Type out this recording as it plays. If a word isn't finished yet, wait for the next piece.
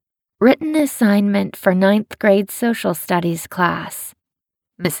Written assignment for 9th grade social studies class.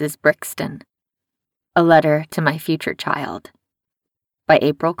 Mrs. Brixton. A letter to my future child. By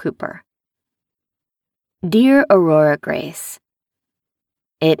April Cooper. Dear Aurora Grace,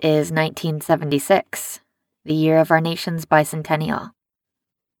 it is 1976, the year of our nation's bicentennial.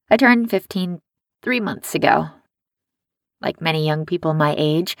 I turned 15 3 months ago. Like many young people my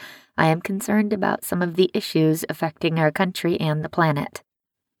age, I am concerned about some of the issues affecting our country and the planet.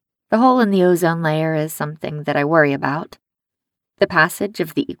 The hole in the ozone layer is something that I worry about. The passage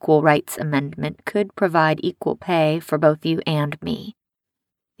of the Equal Rights Amendment could provide equal pay for both you and me.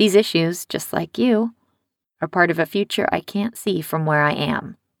 These issues, just like you, are part of a future I can't see from where I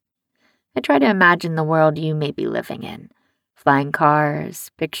am. I try to imagine the world you may be living in. Flying cars,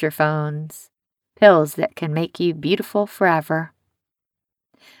 picture phones, pills that can make you beautiful forever.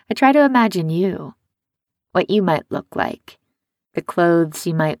 I try to imagine you, what you might look like, the clothes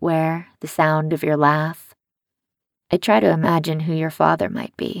you might wear, the sound of your laugh. I try to imagine who your father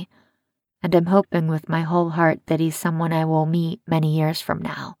might be, and I'm hoping with my whole heart that he's someone I will meet many years from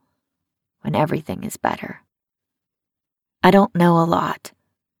now, when everything is better. I don't know a lot.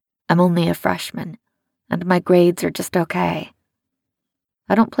 I'm only a freshman, and my grades are just okay.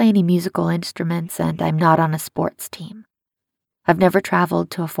 I don't play any musical instruments, and I'm not on a sports team. I've never traveled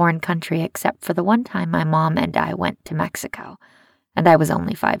to a foreign country except for the one time my mom and I went to Mexico, and I was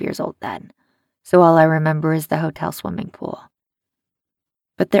only 5 years old then, so all I remember is the hotel swimming pool.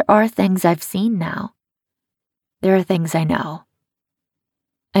 But there are things I've seen now. There are things I know.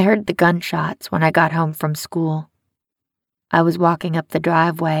 I heard the gunshots when I got home from school. I was walking up the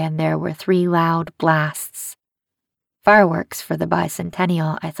driveway and there were 3 loud blasts. Fireworks for the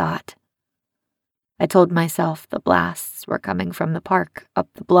bicentennial, I thought. I told myself the blasts were coming from the park up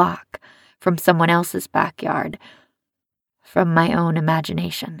the block, from someone else's backyard, from my own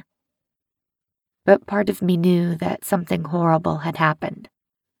imagination. But part of me knew that something horrible had happened.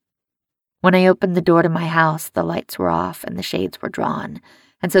 When I opened the door to my house, the lights were off and the shades were drawn,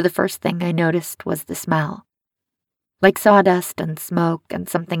 and so the first thing I noticed was the smell. Like sawdust and smoke and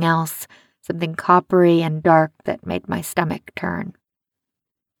something else, something coppery and dark that made my stomach turn.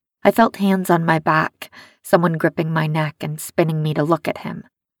 I felt hands on my back, someone gripping my neck and spinning me to look at him.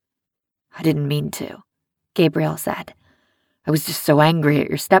 I didn't mean to, Gabriel said. I was just so angry at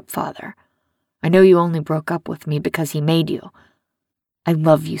your stepfather. I know you only broke up with me because he made you. I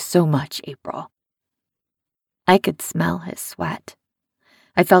love you so much, April. I could smell his sweat.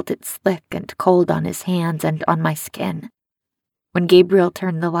 I felt it slick and cold on his hands and on my skin. When Gabriel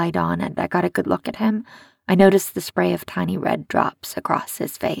turned the light on and I got a good look at him, I noticed the spray of tiny red drops across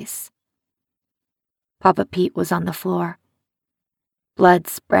his face. Papa Pete was on the floor, blood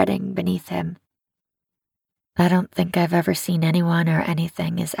spreading beneath him. I don't think I've ever seen anyone or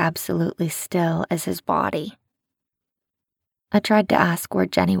anything as absolutely still as his body. I tried to ask where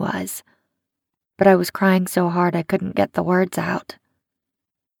Jenny was, but I was crying so hard I couldn't get the words out.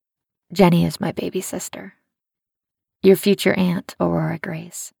 Jenny is my baby sister. Your future aunt, Aurora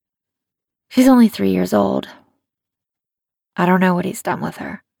Grace. She's only 3 years old. I don't know what he's done with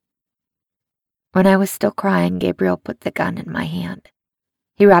her. When I was still crying, Gabriel put the gun in my hand.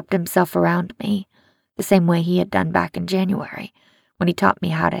 He wrapped himself around me, the same way he had done back in January, when he taught me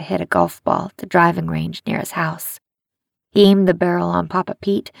how to hit a golf ball at the driving range near his house. He aimed the barrel on Papa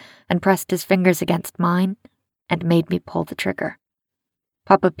Pete and pressed his fingers against mine and made me pull the trigger.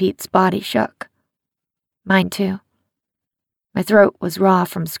 Papa Pete's body shook. Mine too. My throat was raw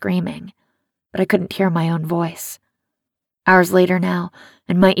from screaming, but I couldn't hear my own voice. Hours later now,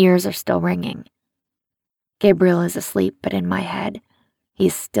 and my ears are still ringing. Gabriel is asleep, but in my head,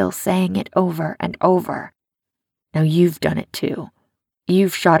 he's still saying it over and over. Now you've done it too.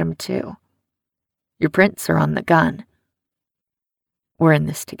 You've shot him too. Your prints are on the gun. We're in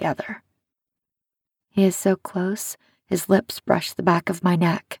this together. He is so close, his lips brush the back of my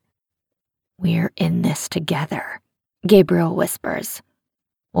neck. We're in this together, Gabriel whispers.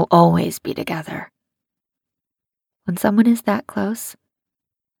 We'll always be together. When someone is that close,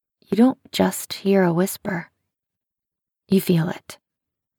 you don't just hear a whisper. You feel it.